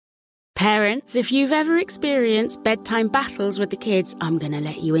Parents, if you've ever experienced bedtime battles with the kids, I'm going to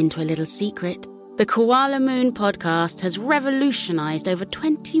let you into a little secret. The Koala Moon podcast has revolutionized over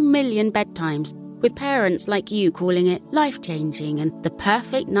 20 million bedtimes, with parents like you calling it life-changing and the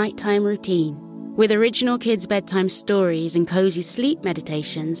perfect nighttime routine. With original kids' bedtime stories and cozy sleep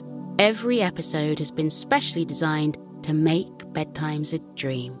meditations, every episode has been specially designed to make bedtimes a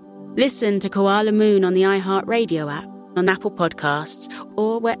dream. Listen to Koala Moon on the iHeartRadio app, on Apple Podcasts,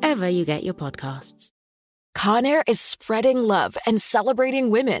 or wherever you get your podcasts. Conair is spreading love and celebrating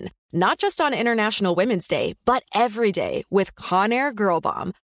women, not just on International Women's Day, but every day with Conair Girl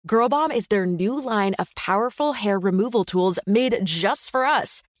Bomb. Girl Bomb is their new line of powerful hair removal tools made just for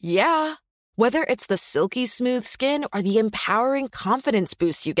us. Yeah. Whether it's the silky smooth skin or the empowering confidence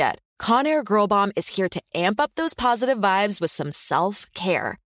boost you get, Conair Girl Bomb is here to amp up those positive vibes with some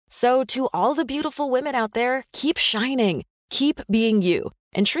self-care. So to all the beautiful women out there, keep shining, keep being you,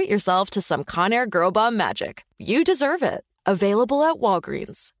 and treat yourself to some Conair Girl Bomb magic. You deserve it. Available at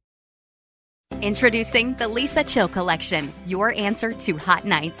Walgreens. Introducing the Leesa Chill Collection, your answer to hot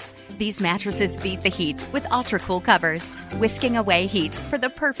nights. These mattresses beat the heat with ultra-cool covers, whisking away heat for the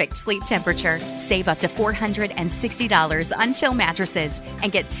perfect sleep temperature. Save up to $460 on Chill mattresses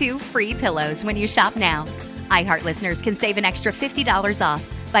and get 2 free pillows when you shop now. iHeart listeners can save an extra $50 off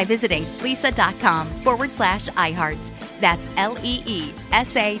by visiting leesa.com/iHeart. That's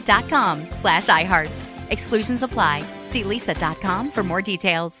LEESA.com/iHeart. Exclusions apply. See leesa.com for more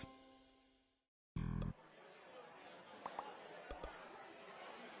details.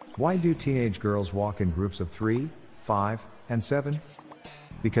 Why do teenage girls walk in groups of 3, 5, and 7?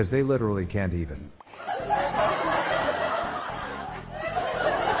 Because they literally can't even.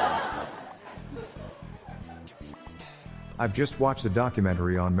 I've just watched a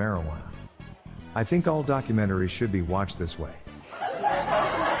documentary on marijuana. I think all documentaries should be watched this way.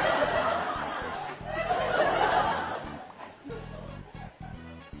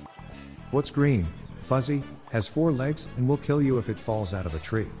 What's green, fuzzy, has 4 legs, and will kill you if it falls out of a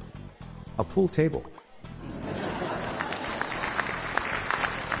tree? A pool table.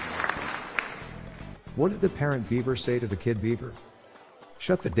 What did the parent beaver say to the kid beaver?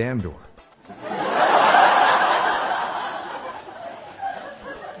 Shut the damn door.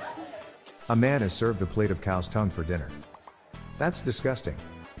 A man is served a plate of cow's tongue for dinner. That's disgusting.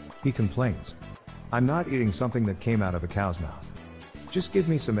 He complains. I'm not eating something that came out of a cow's mouth. Just give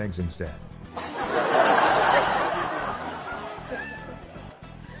me some eggs instead.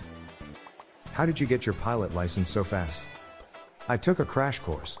 How did you get your pilot license so fast? I took a crash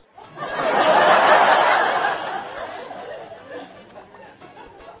course.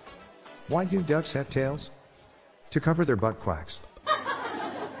 Why do ducks have tails? To cover their butt quacks.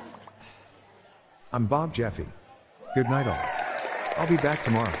 I'm Bob Jeffy. Good night all. I'll be back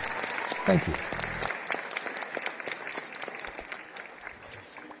tomorrow. Thank you.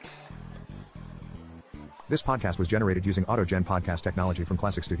 This podcast was generated using AutoGen podcast technology from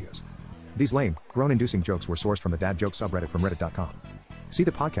Classic Studios. These lame, groan-inducing jokes were sourced from the Dad Joke subreddit from reddit.com. See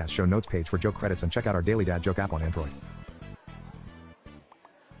the podcast show notes page for joke credits and check out our daily Dad Joke app on Android.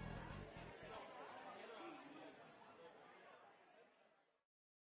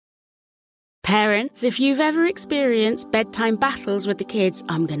 Parents, if you've ever experienced bedtime battles with the kids,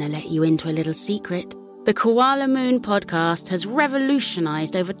 I'm going to let you into a little secret. The Koala Moon podcast has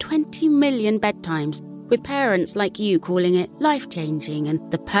revolutionized over 20 million bedtimes, with parents like you calling it life-changing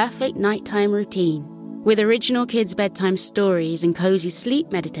and the perfect nighttime routine. With original kids' bedtime stories and cozy sleep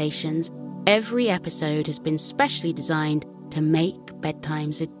meditations, every episode has been specially designed to make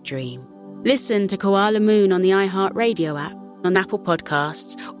bedtimes a dream. Listen to Koala Moon on the iHeartRadio app, on Apple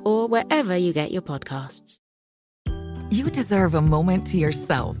Podcasts, or wherever you get your podcasts. You deserve a moment to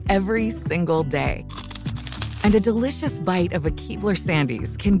yourself every single day. And a delicious bite of a Keebler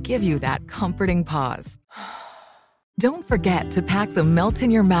Sandies can give you that comforting pause. Don't forget to pack the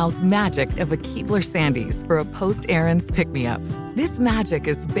melt-in-your-mouth magic of a Keebler Sandies for a post-errands pick-me-up. This magic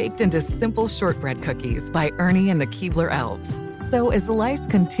is baked into simple shortbread cookies by Ernie and the Keebler Elves. So as life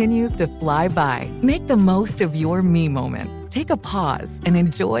continues to fly by, make the most of your me moment. Take a pause and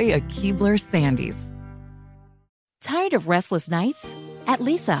enjoy a Keebler Sandies. Tired of restless nights? At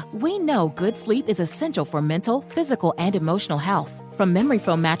Leesa, we know good sleep is essential for mental, physical, and emotional health. From memory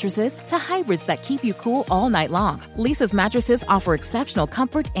foam mattresses to hybrids that keep you cool all night long, Leesa's mattresses offer exceptional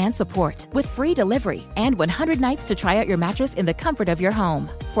comfort and support with free delivery and 100 nights to try out your mattress in the comfort of your home.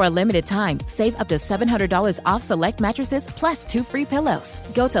 For a limited time, save up to $700 off select mattresses plus 2 free pillows.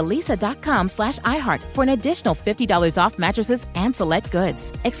 Go to leesa.com/iHeart for an additional $50 off mattresses and select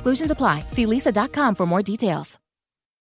goods. Exclusions apply. See leesa.com for more details.